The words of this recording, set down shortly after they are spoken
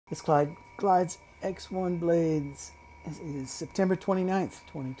It's Clyde's X1 blades. It is September 29th,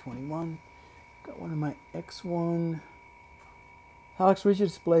 2021. Got one of my X1 Hallux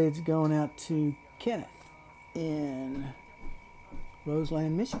Rigidus blades going out to Kenneth in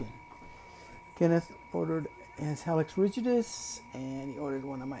Roseland, Michigan. Kenneth ordered his Hallux Rigidus, and he ordered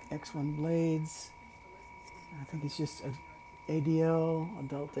one of my X1 blades. I think it's just a ADL,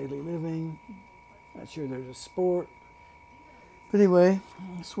 Adult Daily Living. Not sure there's a sport. But anyway,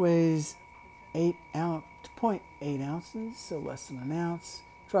 this weighs 0.8 ounces, so less than an ounce.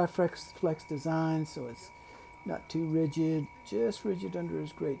 Triflex design, so it's not too rigid, just rigid under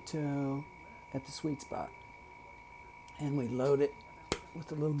his great toe at the sweet spot. And we load it with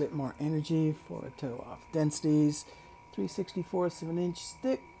a little bit more energy for a toe off. Densities, 3/64 of an inch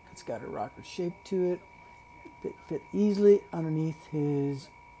thick. It's got a rocker shape to it. It fit easily underneath his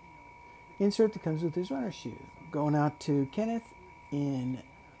insert that comes with his runner shoe. Going out to Kenneth in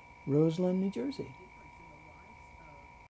Roseland, New Jersey.